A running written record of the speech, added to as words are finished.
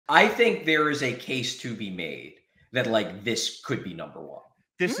I think there is a case to be made that like this could be number one.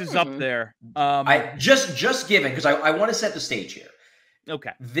 This is up there. I just given, because I want to set the stage here.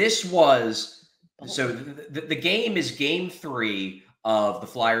 Okay. This was so the game is game 3 of the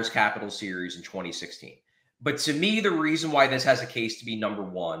Flyers Capital Series in 2016. But to me, the reason why this has a case to be number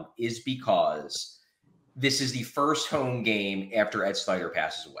one is because this is the first home game after Ed Snider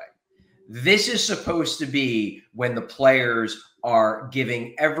passes away. This is supposed to be when the players are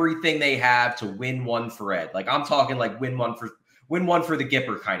giving everything they have to win one for Ed. Like I'm talking like win one for the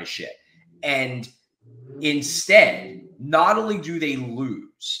Gipper kind of shit. And instead, not only do they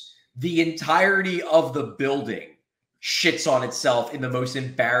lose, the entirety of the building shits on itself in the most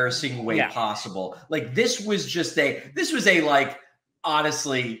embarrassing way possible. Like this was a like,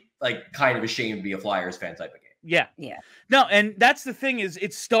 honestly, like kind of ashamed to be a Flyers fan type of game. Yeah. Yeah. No, and that's the thing is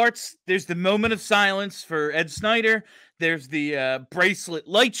it starts, there's the moment of silence for Ed Snider. There's the bracelet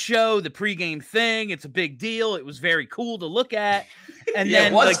light show, the pregame thing. It's a big deal. It was very cool to look at. And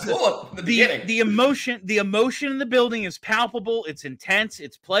then it was like cool at the beginning. The emotion in the building is palpable. It's intense.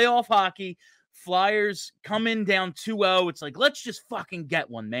 It's playoff hockey. Flyers come in down 2-0. It's like, let's just fucking get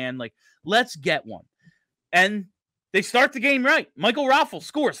one, man. Like, let's get one. And they start the game right. Michael Raffl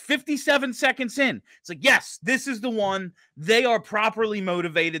scores 57 seconds in. It's like, yes, this is the one. They are properly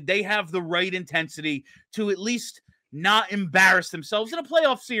motivated. They have the right intensity to at least not embarrass themselves in a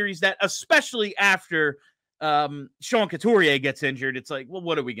playoff series that, especially after Sean Couturier gets injured, it's like, well,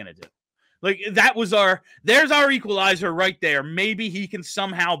 what are we going to do? Like, that was there's our equalizer right there. Maybe he can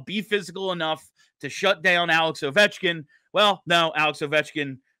somehow be physical enough to shut down Alex Ovechkin. Well, no, Alex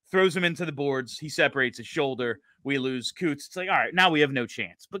Ovechkin throws him into the boards. He separates his shoulder. We lose Coots. It's like, all right, now we have no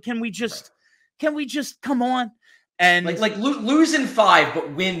chance. But can we just come on? And like lose in 5,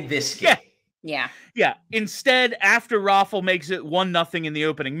 but win this game. Yeah. Instead, after Raffl makes it 1-0 in the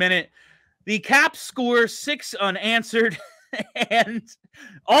opening minute, the Caps score 6 unanswered, and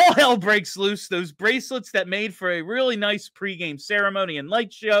all hell breaks loose. Those bracelets that made for a really nice pregame ceremony and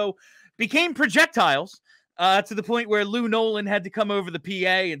light show became projectiles. To the point where Lou Nolan had to come over the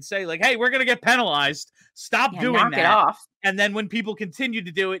PA and say, like, hey, we're going to get penalized. Stop doing that. It off. And then when people continued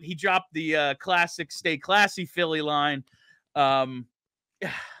to do it, he dropped the classic stay classy Philly line.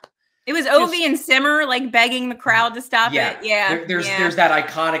 It was Ovi and Simmer, like, begging the crowd to stop it. Yeah. There's that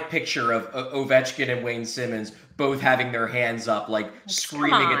iconic picture of Ovechkin and Wayne Simmons both having their hands up, like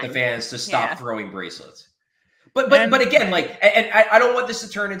screaming at the fans to stop throwing bracelets. But again, like, and I don't want this to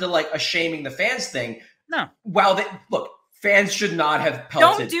turn into, like, a shaming the fans thing. No. Look, fans should not have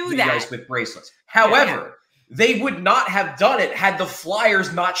pelted the guys with bracelets. However, they would not have done it had the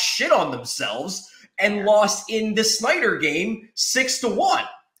Flyers not shit on themselves and lost in the Snider game 6-1.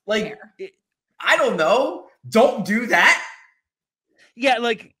 Like, I don't know. Don't do that. Yeah,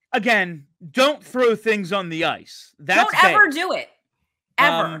 like, again, don't throw things on the ice. Don't ever do it.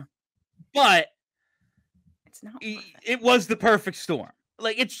 Ever. But it's not. It was the perfect storm.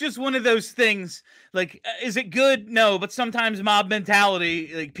 Like, it's just one of those things. Like, is it good? No, but sometimes mob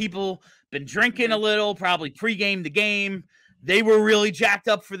mentality, like, people been drinking a little, probably pregame the game. They were really jacked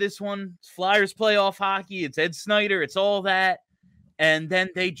up for this one. It's Flyers playoff hockey. It's Ed Snider. It's all that. And then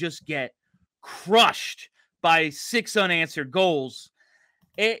they just get crushed by 6 unanswered goals.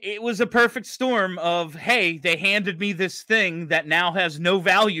 It was a perfect storm of, hey, they handed me this thing that now has no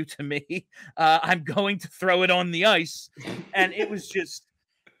value to me. I'm going to throw it on the ice. And it was just...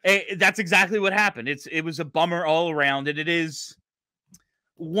 that's exactly what happened. It was a bummer all around, and it is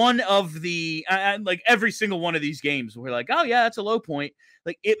one of the like every single one of these games. We're like, oh yeah, that's a low point.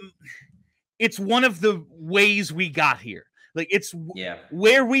 Like it's one of the ways we got here. Like it's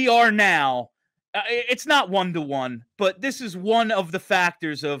where we are now. It's not 1-to-1, but this is one of the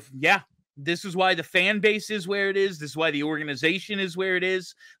factors of this is why the fan base is where it is. This is why the organization is where it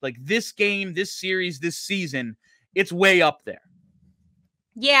is. Like this game, this series, this season, it's way up there.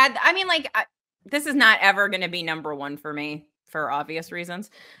 Yeah, I mean, like, this is not ever going to be number one for me for obvious reasons.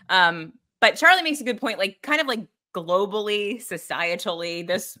 But Charlie makes a good point, like, kind of like globally, societally,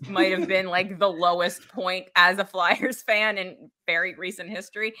 this might have been like the lowest point as a Flyers fan in very recent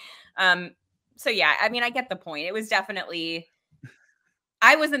history. So, yeah, I mean, I get the point. It was definitely,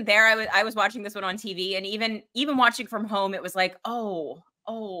 I wasn't there. I was watching this one on TV, and even watching from home, it was like, oh,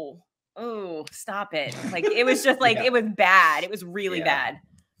 stop it. Like, it was just like, it was bad. It was really bad.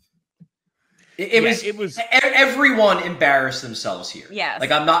 It was everyone embarrassed themselves here. Yes. Like,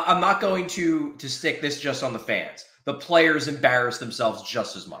 I'm not going to stick this just on the fans. The players embarrassed themselves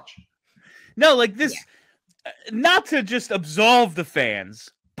just as much. No, like this, not to just absolve the fans,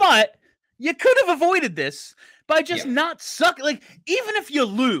 but you could have avoided this by just not sucking. Like, even if you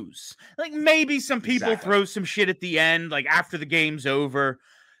lose, like maybe some people throw some shit at the end, like after the game's over.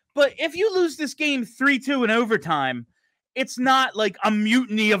 But if you lose this game 3-2 in overtime, it's not like a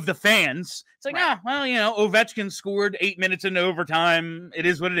mutiny of the fans. It's like, well, you know, Ovechkin scored 8 minutes in overtime. It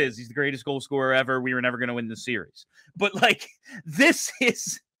is what it is. He's the greatest goal scorer ever. We were never going to win this series. But like, this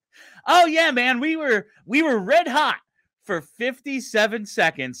is, oh yeah, man, we were red hot for 57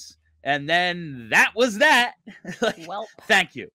 seconds. And then that was that. Like, well, thank you.